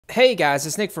Hey guys,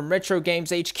 it's Nick from Retro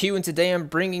Games HQ, and today I'm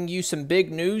bringing you some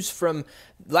big news from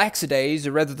Laxidaze,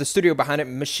 or rather the studio behind it,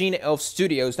 Machine Elf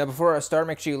Studios. Now before I start,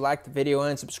 make sure you like the video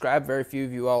and subscribe. Very few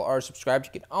of you all are subscribed.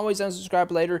 You can always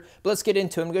unsubscribe later, but let's get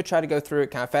into it. I'm going to try to go through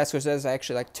it kind of fast because there's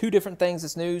actually like two different things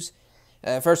this news.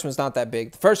 First one's not that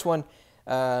big. The first one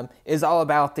is all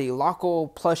about the local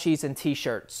plushies and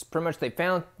t-shirts. Pretty much they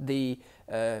found the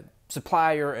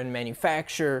supplier and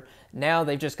manufacturer. Now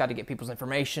they've just got to get people's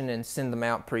information and send them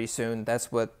out pretty soon.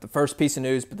 That's what the first piece of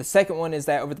news. But the second one is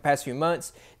that over the past few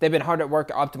months, they've been hard at work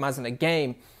optimizing a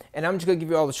game. And I'm just going to give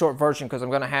you all the short version because I'm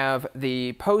going to have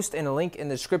the post and a link in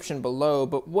the description below.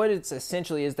 But what it's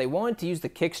essentially is they wanted to use the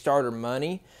Kickstarter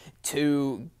money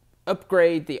to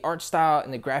upgrade the art style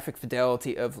and the graphic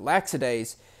fidelity of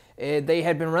Laxidaze. They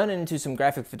had been running into some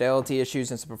graphic fidelity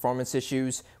issues and some performance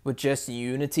issues with just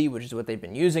Unity, which is what they've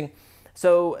been using.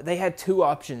 So they had two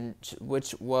options,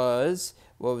 which was,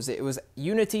 what was it? It was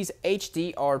Unity's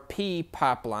HDRP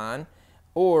pipeline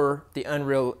or the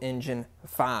Unreal Engine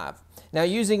 5. Now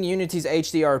using Unity's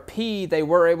HDRP, they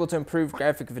were able to improve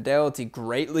graphic fidelity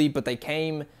greatly, but they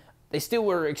still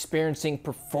were experiencing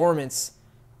performance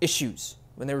issues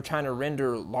when they were trying to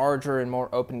render larger and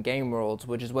more open game worlds,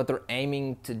 which is what they're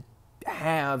aiming to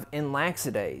have in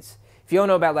Laxidaze. If you don't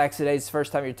know about Laxidaze, the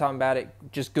first time you're talking about it,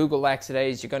 just Google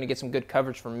Laxidaze. You're going to get some good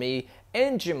coverage from me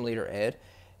and Gym Leader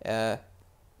Ed.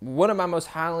 One of my most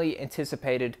highly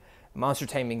anticipated monster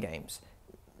taming games.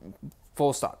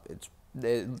 Full stop. It's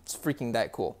freaking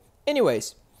that cool.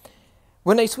 Anyways,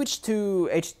 when they switched to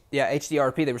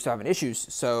HDRP, they were still having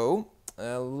issues. So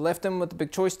left them with a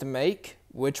big choice to make,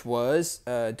 which was,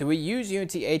 do we use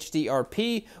Unity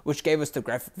HDRP, which gave us the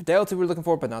graphic fidelity we were looking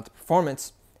for, but not the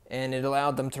performance, and it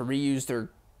allowed them to reuse their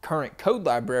current code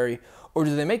library, or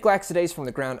do they make Laxidaze from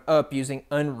the ground up using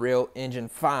Unreal Engine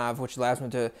 5, which allows them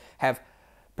to have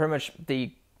pretty much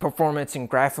the performance and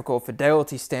graphical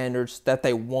fidelity standards that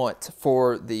they want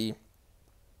for the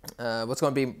what's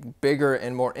going to be bigger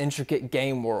and more intricate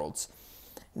game worlds.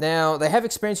 Now, they have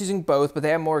experience using both, but they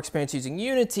have more experience using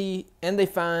Unity, and they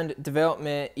find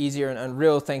development easier in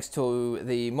Unreal thanks to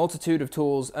the multitude of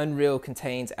tools Unreal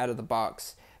contains out of the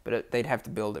box, but they'd have to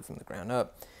build it from the ground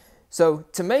up. So,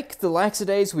 to make the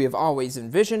Laxidaze we have always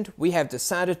envisioned, we have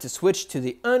decided to switch to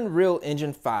the Unreal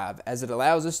Engine 5, as it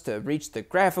allows us to reach the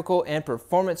graphical and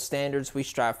performance standards we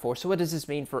strive for. So what does this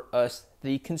mean for us,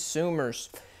 the consumers,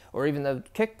 or even the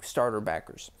Kickstarter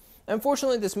backers?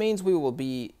 Unfortunately, this means there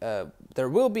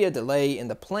will be a delay in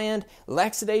the planned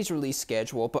Laxidaze release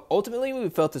schedule, but ultimately we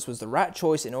felt this was the right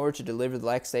choice in order to deliver the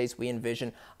Laxidaze we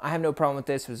envision. I have no problem with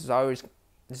this. This is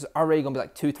already going to be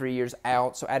like 2-3 years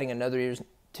out, so adding another year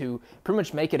to pretty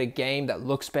much make it a game that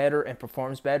looks better and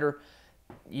performs better.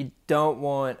 You don't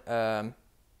want, oh,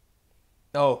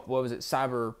 what was it,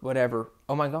 Cyber whatever.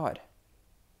 Oh my God.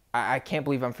 I can't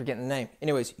believe I'm forgetting the name.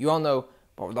 Anyways, you all know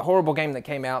the horrible game that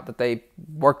came out that they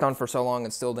worked on for so long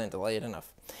and still didn't delay it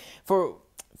enough. For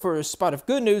a spot of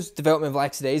good news, development of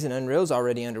Laxidaze and Unreal is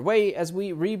already underway. As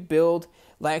we rebuild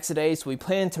Laxidaze, we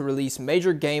plan to release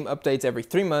major game updates every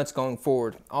 3 months going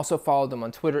forward. Also follow them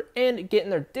on Twitter and get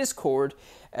in their Discord,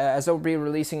 as they'll be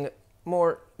releasing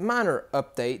more minor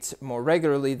updates more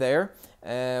regularly there.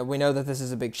 We know that this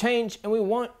is a big change, and we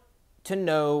want to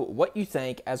know what you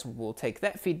think, as we'll take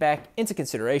that feedback into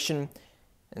consideration.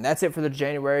 And that's it for the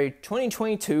January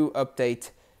 2022 update.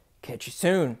 Catch you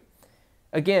soon.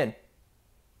 Again,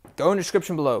 go in the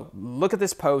description below. Look at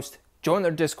this post. Join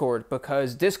their Discord,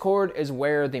 because Discord is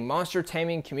where the monster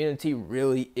taming community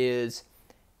really is.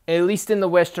 At least in the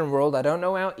Western world. I don't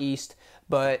know out East,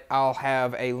 but I'll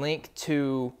have a link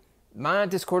to my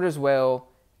Discord as well,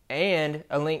 and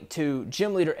a link to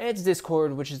Gym Leader Ed's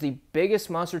Discord, which is the biggest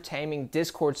monster taming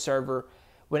Discord server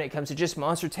when it comes to just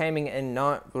monster taming and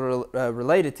not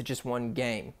related to just one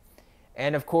game.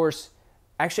 And of course,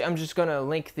 actually I'm just going to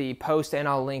link the post, and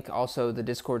I'll link also the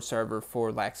Discord server for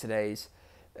Laxidaze,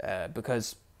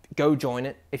 because go join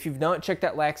it. If you've not checked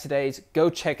out Laxidaze, go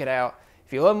check it out.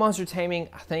 If you love monster taming,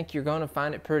 I think you're going to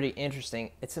find it pretty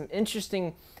interesting. It's some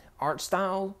interesting art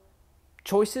style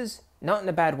choices, not in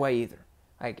a bad way either.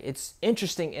 Like, it's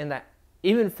interesting in that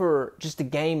even for just a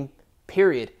game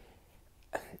period,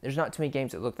 there's not too many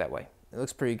games that look that way. It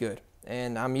looks pretty good.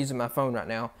 And I'm using my phone right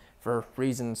now for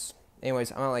reasons.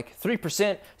 Anyways, I'm at like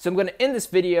 3%. So I'm going to end this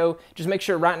video. Just make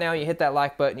sure right now you hit that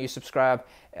like button, you subscribe.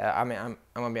 I'm going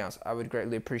to be honest, I would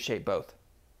greatly appreciate both.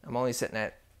 I'm only sitting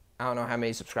at, I don't know how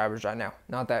many subscribers right now.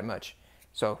 Not that much.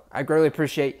 So I greatly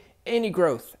appreciate any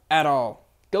growth at all.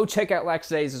 Go check out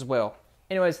Laxidaze as well.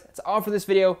 Anyways, that's all for this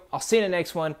video. I'll see you in the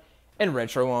next one, and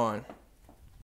Retro on.